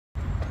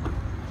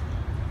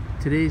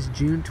Today's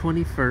June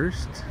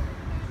 21st,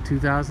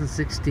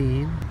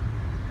 2016,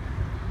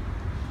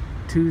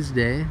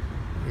 Tuesday,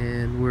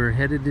 and we're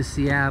headed to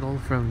Seattle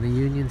from the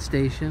Union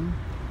Station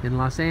in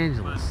Los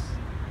Angeles.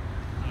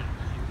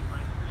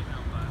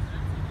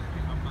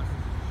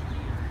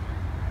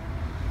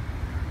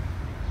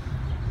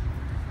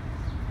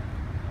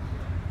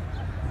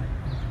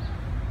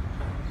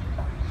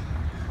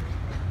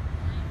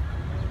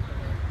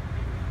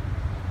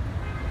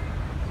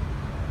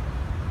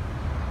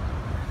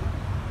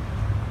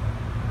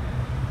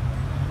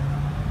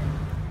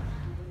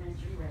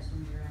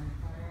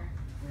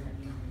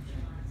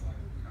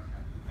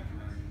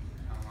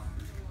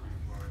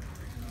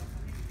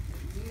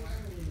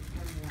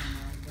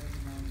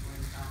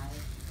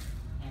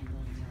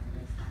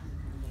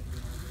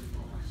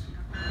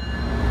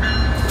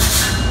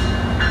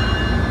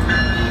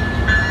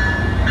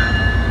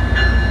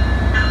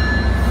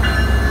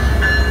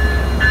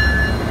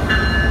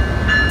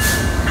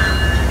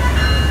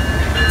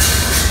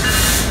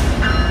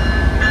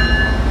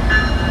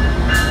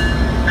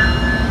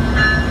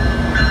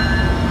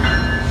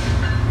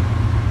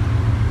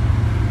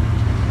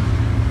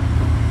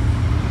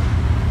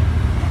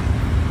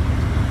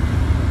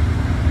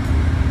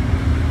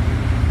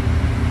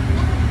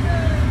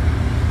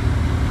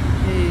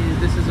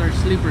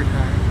 Sleeper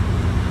car.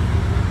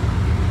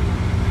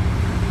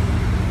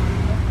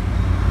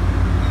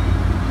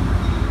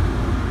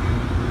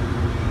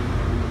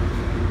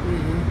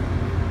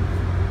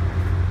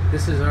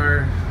 This is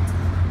our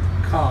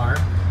car.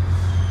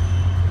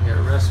 We got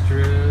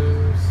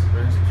restrooms,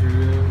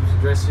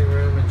 dressing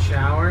room, and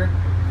shower.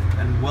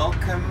 And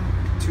welcome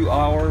to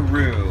our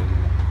room.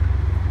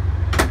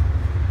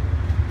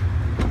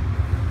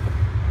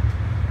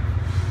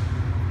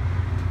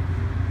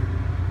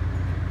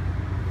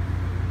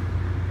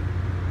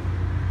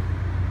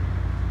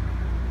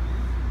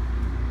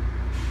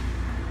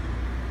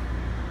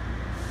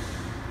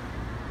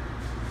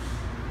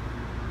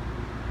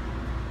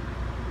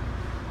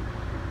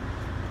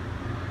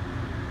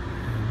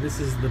 This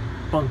is the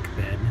bunk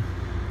bed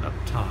up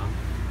top.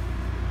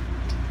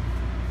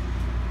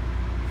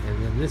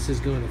 And then this is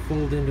going to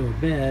fold into a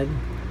bed.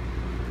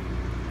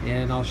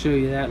 And I'll show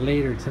you that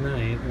later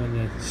tonight when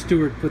the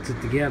steward puts it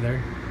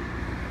together.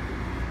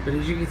 But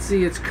as you can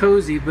see, it's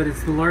cozy, but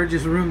it's the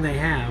largest room they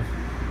have.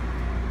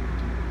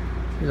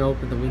 You know,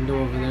 open the window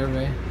over there,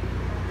 Ray.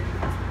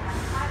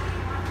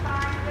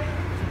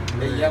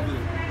 Hey,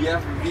 you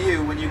have a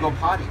view when you go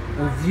potty.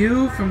 A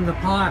view from the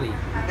potty.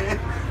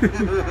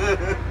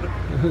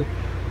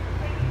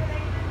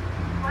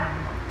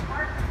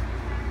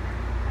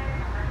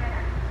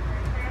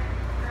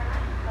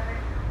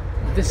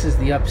 This is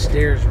the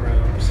upstairs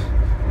rooms.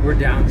 We're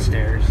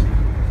downstairs.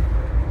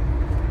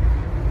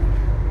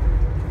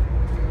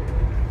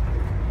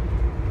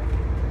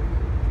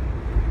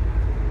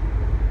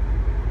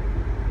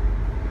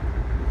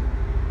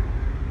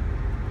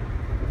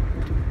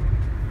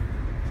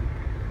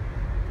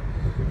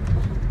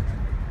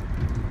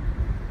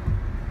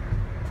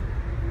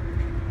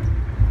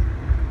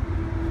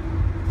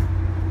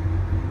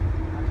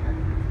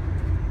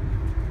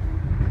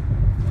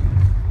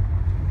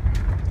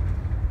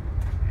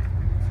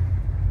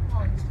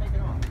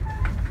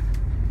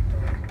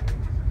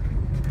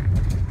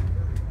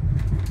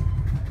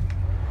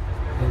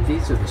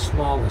 These are the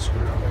smallest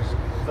rooms.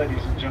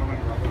 Ladies and gentlemen,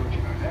 we're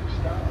approaching our next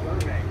stop,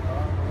 Burbank.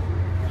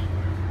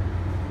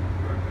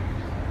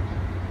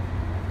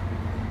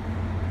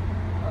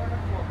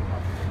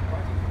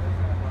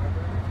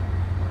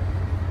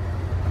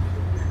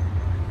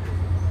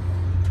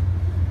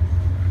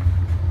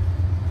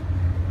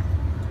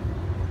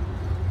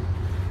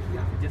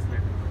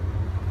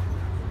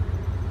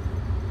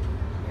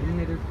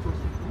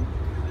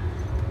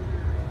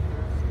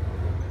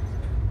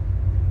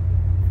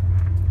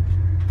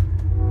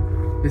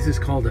 This is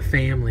called a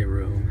family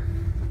room.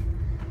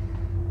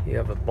 You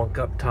have a bunk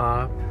up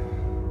top.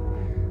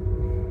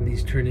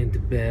 These turn into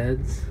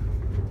beds.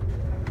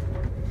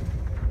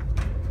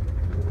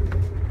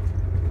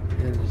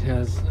 And it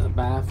has a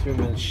bathroom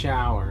and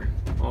shower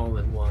all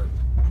in one.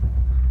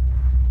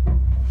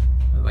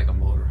 Like a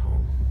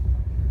motorhome.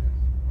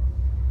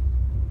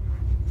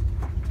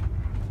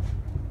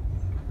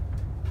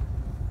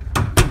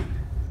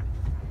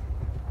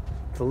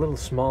 It's a little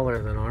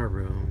smaller than our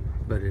room,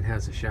 but it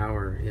has a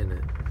shower in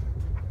it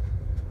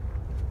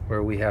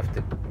where we have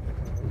to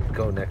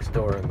go next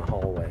door in the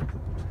hallway.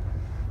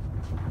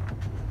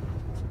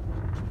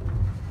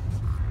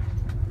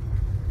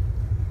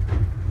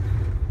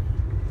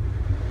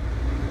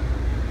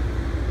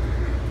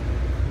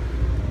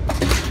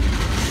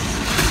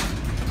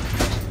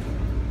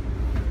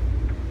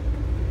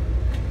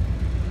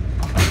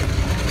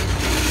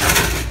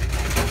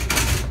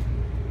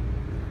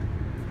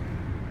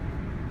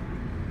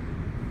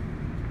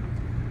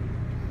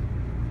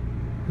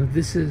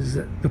 This is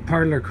the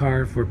parlor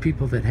car for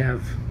people that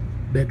have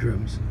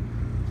bedrooms.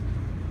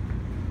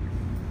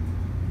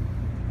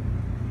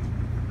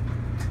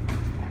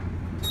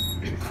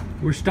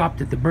 We're stopped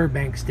at the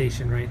Burbank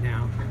station right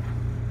now.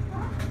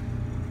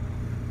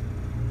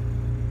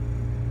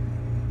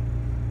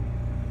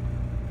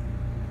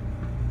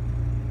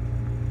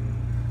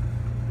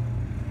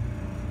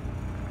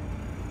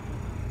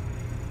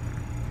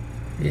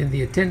 And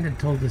the attendant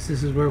told us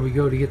this is where we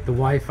go to get the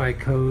Wi-Fi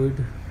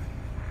code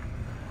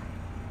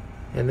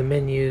and the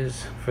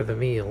menus for the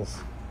meals.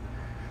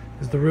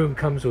 Because the room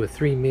comes with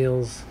 3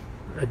 meals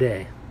a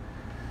day.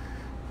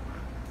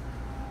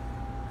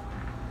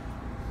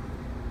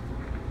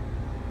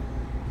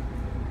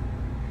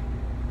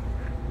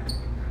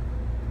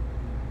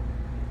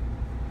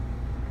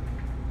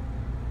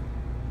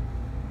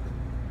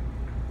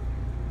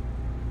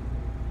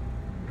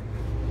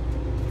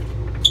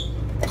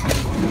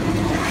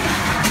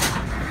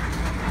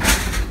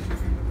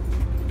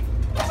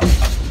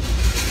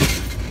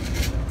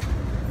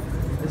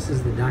 This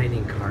is the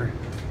dining car.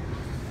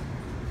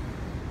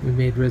 We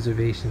made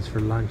reservations for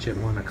lunch at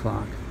 1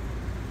 o'clock.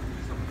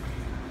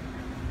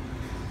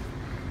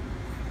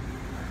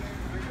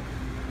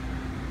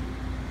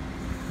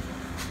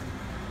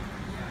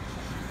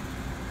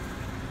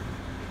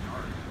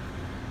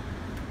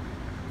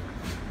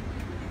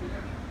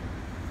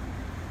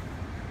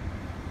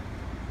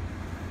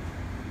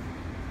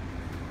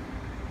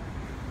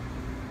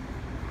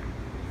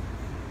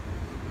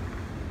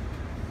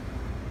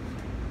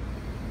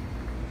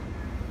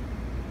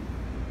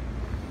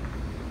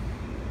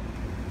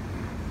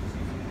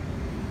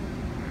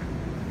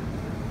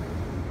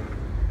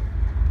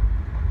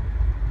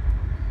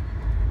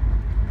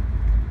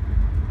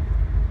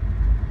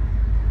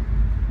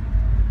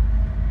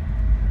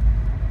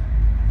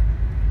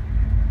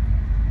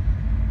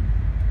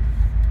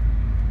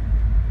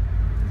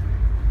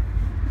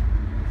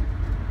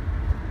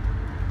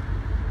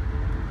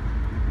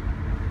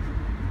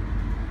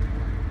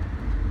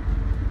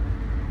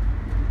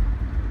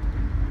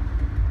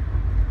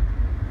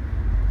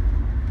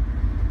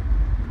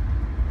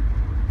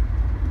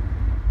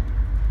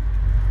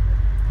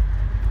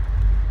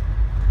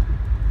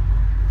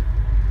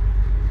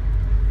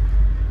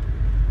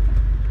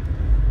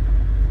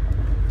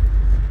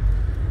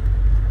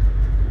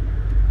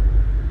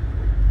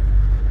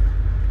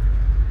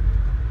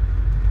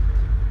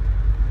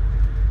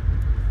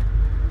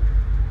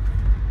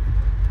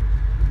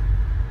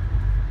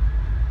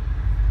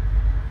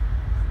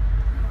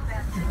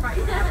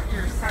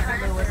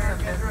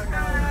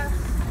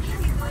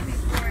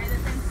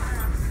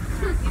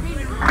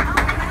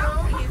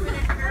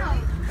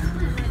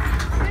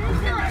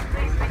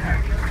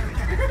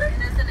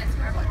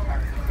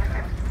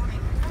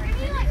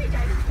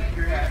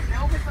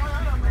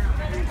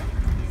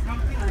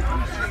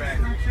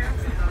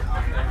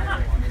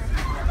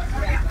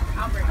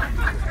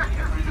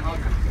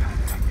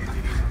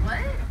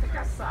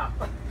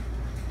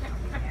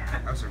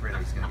 I was afraid I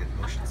was going to get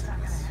motion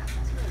sickness.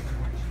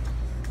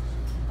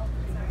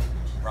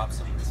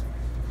 Robson's.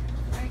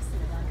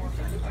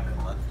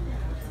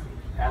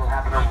 That'll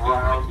happen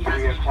around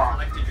 3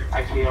 o'clock.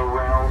 I say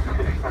around,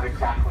 but it's not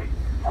exactly.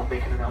 I'll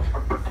make an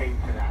announcement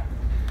pertaining to that.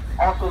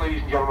 Also,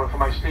 ladies and gentlemen, for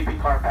my sleeping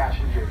car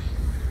passengers,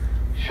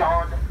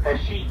 Shaun the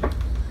Sheep.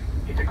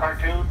 It's a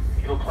cartoon.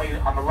 It'll play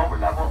on the lower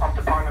level up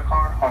to bar in the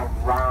car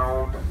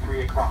around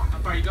 3 o'clock. How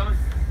far are you going?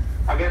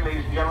 Again,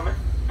 ladies and gentlemen,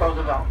 those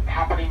are the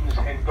happenings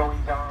and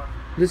goings on.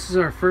 This is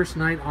our first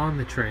night on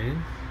the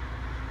train,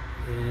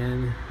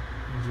 and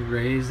there's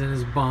Ray's in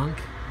his bunk.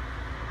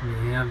 And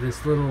you have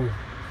this little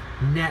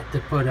net to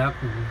put up,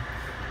 and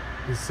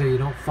just so you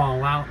don't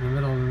fall out in the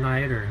middle of the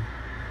night, or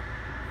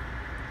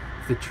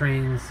if the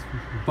train's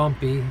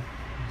bumpy,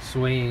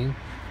 swaying.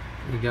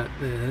 You got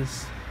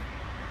this.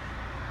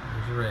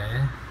 There's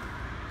Ray,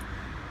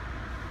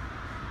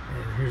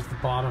 and here's the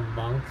bottom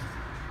bunk.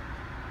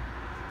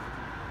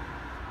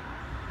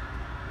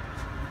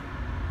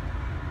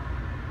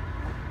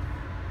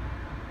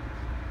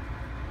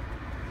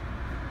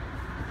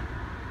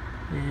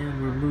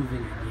 And we're moving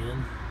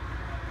again.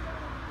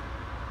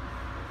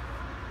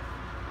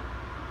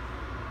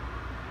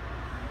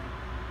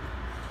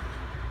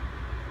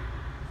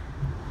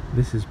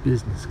 This is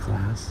business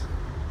class,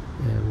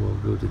 and we'll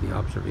go to the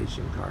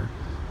observation car,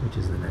 which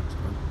is the next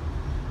one.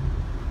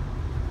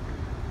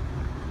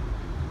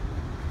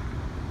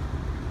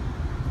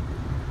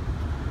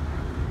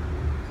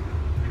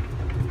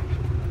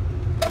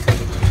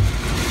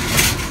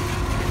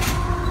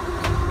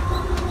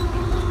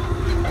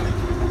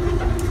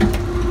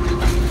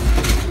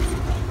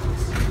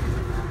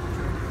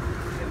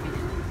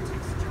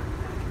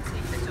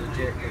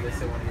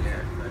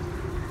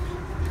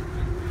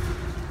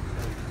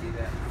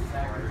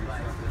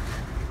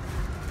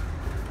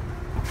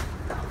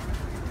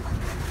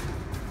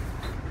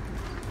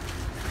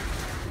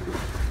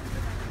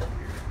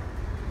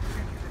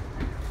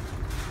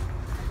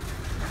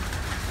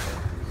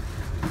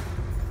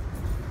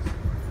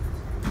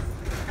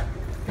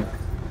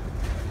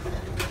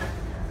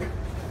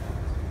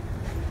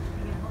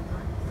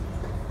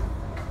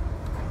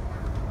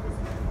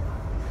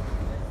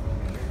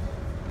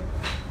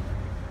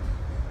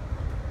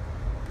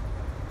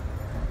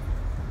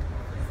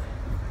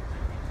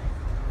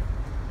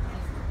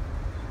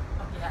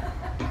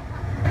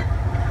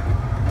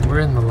 We're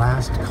in the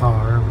last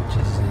car, which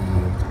is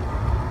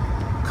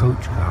the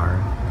coach car.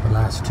 The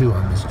last two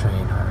on this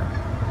train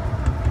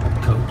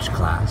are coach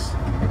class.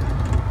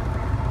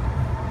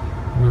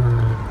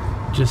 We're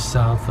just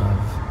south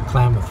of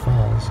Klamath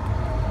Falls.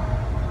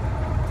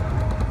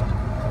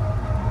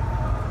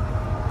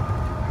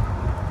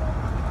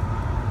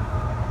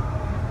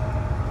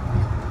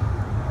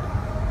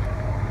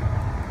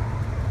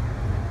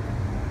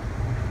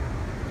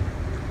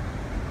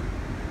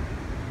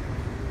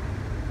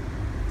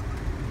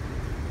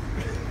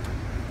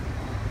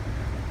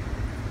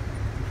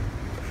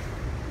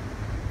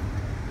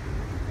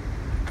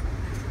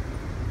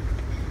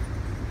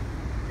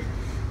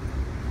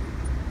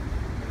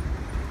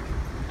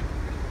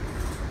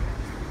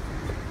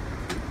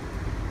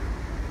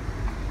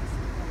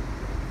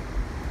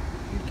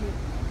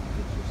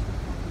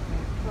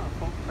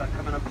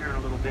 Coming up here in a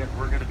little bit,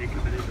 we're going to be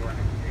coming into our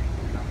next station.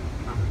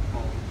 Klamath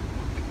Falls.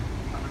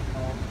 Klamath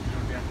Falls is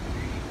your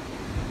destination.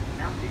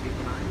 Now, keep in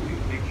mind, you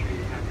make sure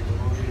you have your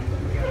belongings.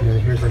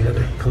 And here's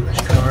another coach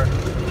car.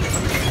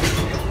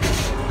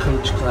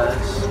 Coach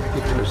class.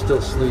 People are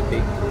still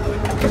sleeping.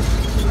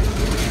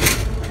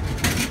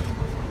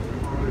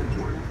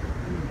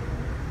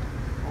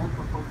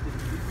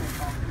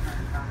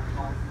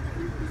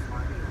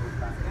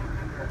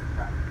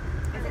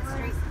 Is it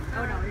straight?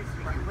 Oh no, it's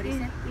straight. What do you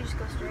say? You just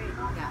go straight.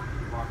 Yeah.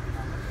 Oh,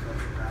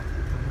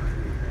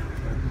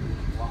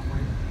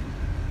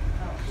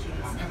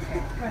 jeez.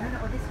 Okay. No,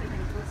 this way.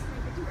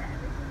 Let's do that.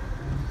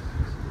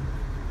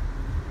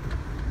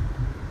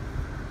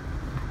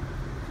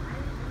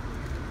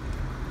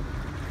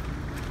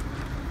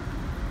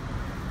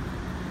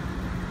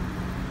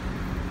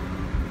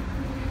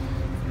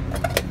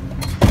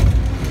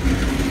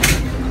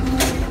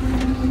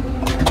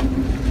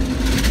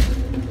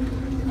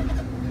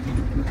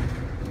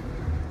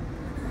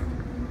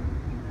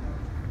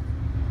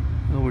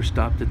 We're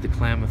stopped at the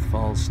Klamath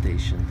Falls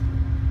station.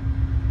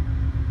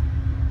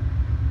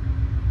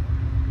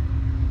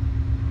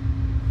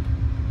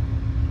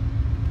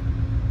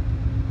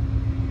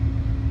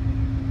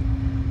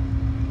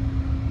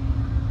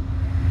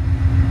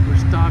 We're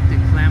stopped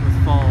at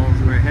Klamath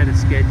Falls. We're ahead of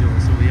schedule,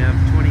 so we have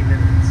 20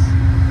 minutes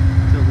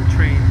till the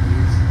train leaves.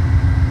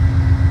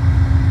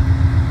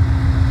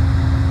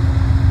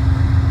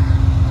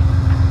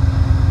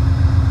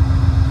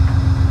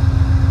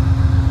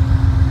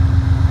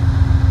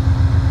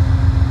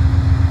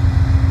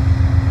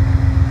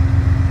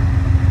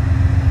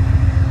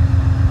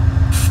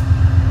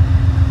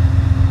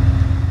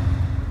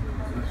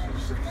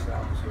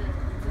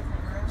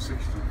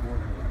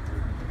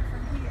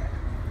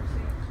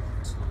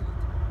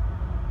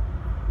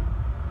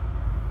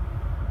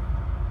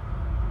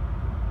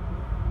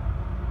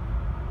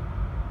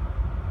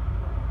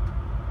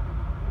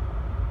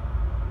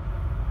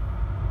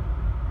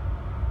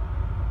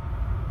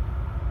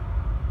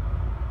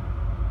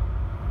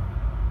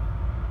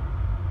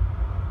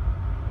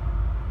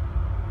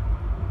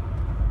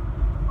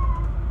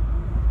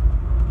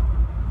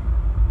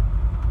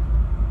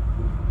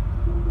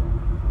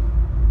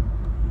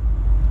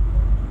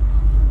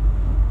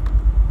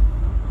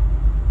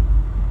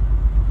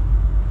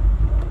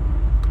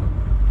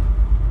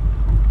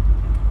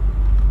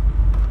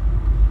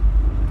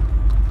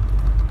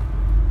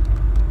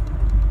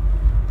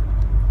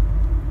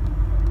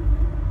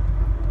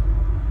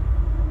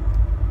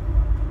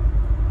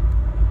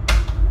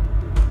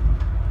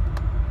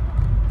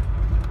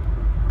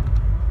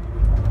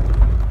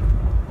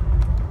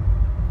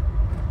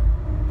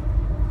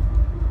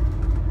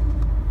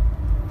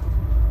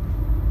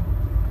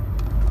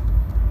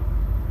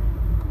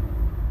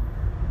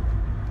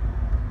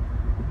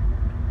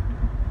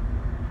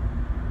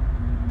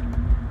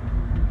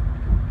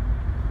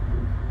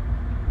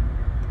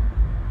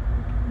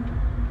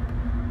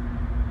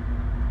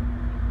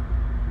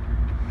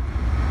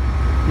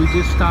 We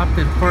just stopped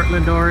in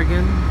Portland,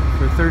 Oregon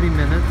for 30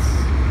 minutes.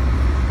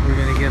 We're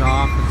going to get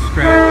off and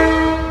stretch.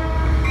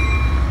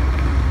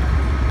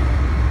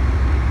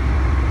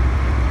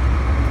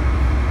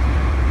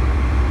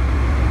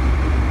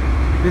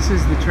 This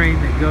is the train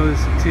that goes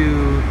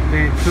to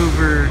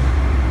Vancouver,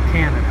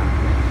 Canada.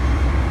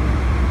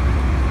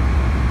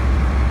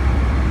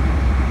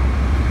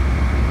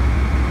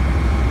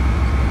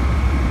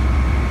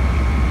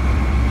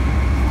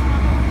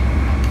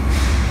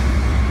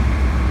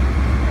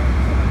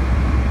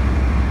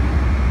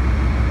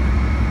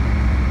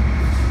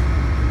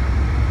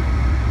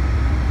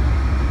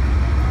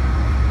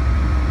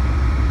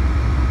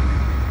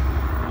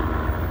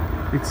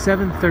 It's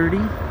 7:30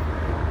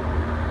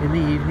 in the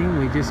evening.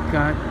 We just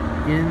got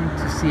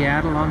into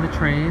Seattle on the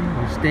train.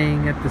 We're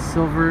staying at the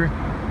Silver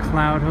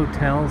Cloud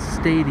Hotel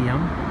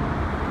Stadium.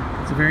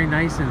 It's very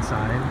nice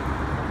inside.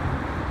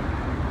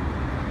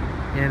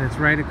 And it's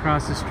right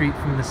across the street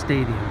from the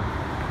stadium.